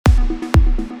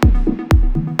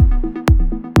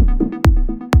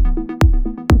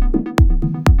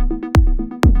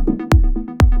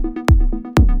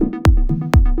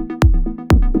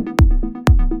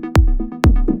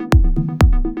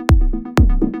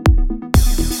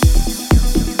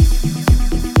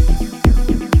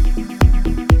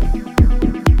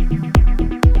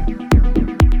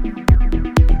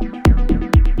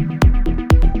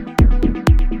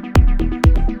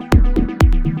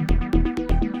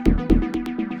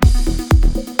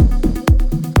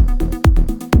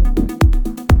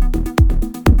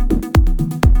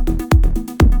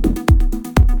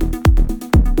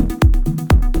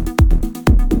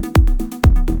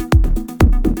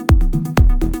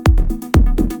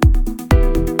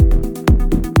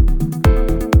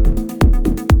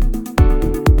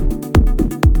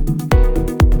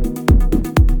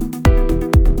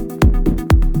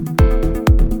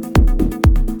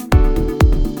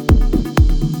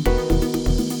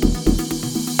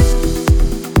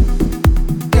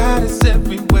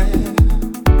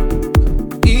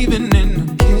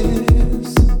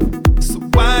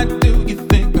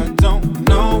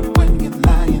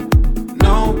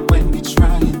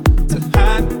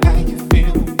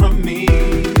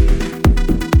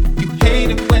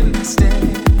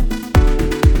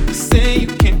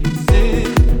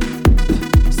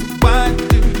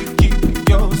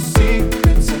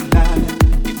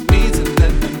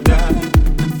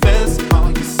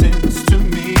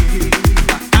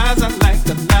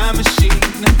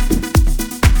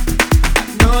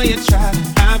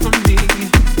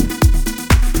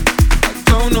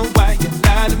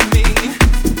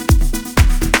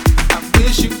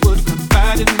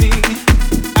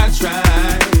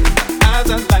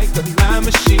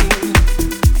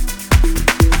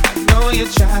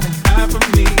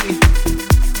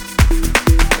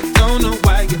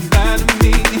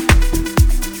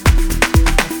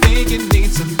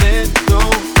to let go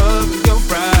of your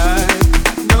pride.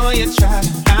 I know you try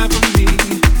to hide from me.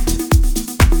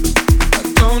 I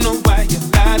don't know why you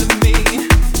lie to me.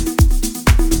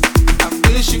 I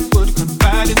wish you would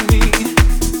confide in me.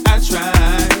 I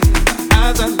tried. My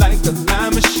eyes are like a lie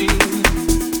machine.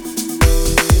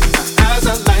 My eyes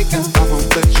are like I won't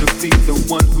let you be the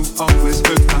one who always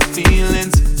hurts my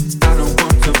feelings. I don't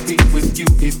want to be with you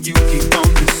if you keep on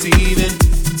deceiving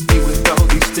me with all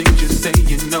these things you say.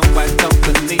 You know I don't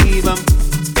believe them.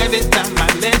 Every time I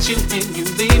let you in, you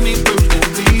leave me bruised and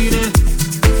bleeding.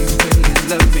 If you really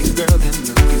love me, girl, then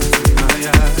look into my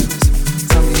eyes.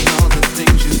 Tell me all the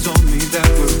things you told me that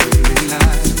were really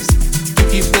lies. You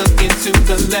keep looking to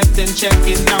the left and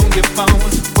checking on your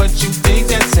phone. What you think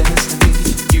that says to me?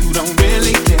 You don't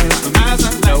really care for me. Eyes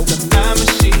are like a lie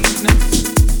machine.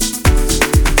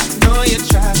 I know you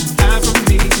try to hide from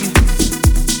me.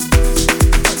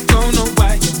 I don't know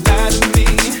why you lie to me.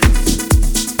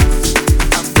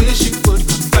 I wish you would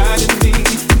confide in me.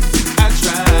 I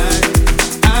tried.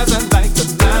 Eyes are like a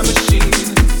lie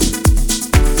machine.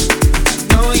 I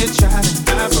know you try to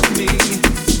hide from me.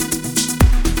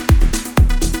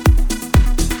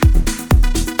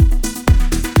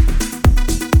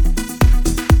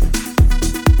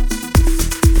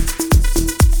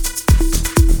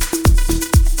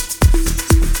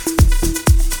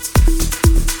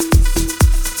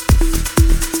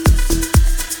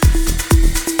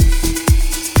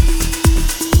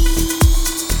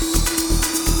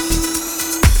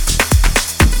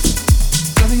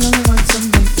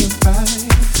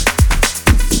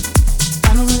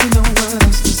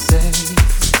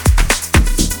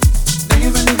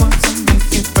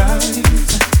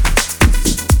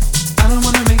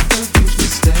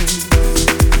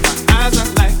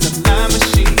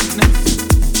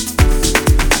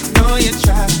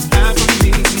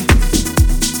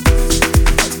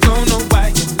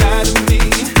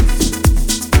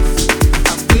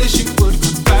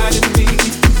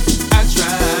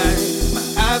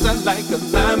 Like a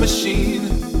lie machine.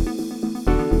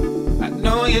 I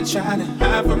know you're trying to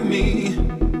hide from me.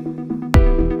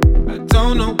 I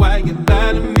don't know why you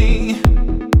lie to me.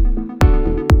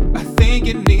 I think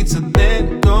you need to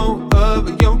let go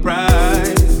of your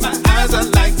pride. My eyes are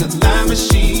like a lie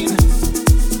machine.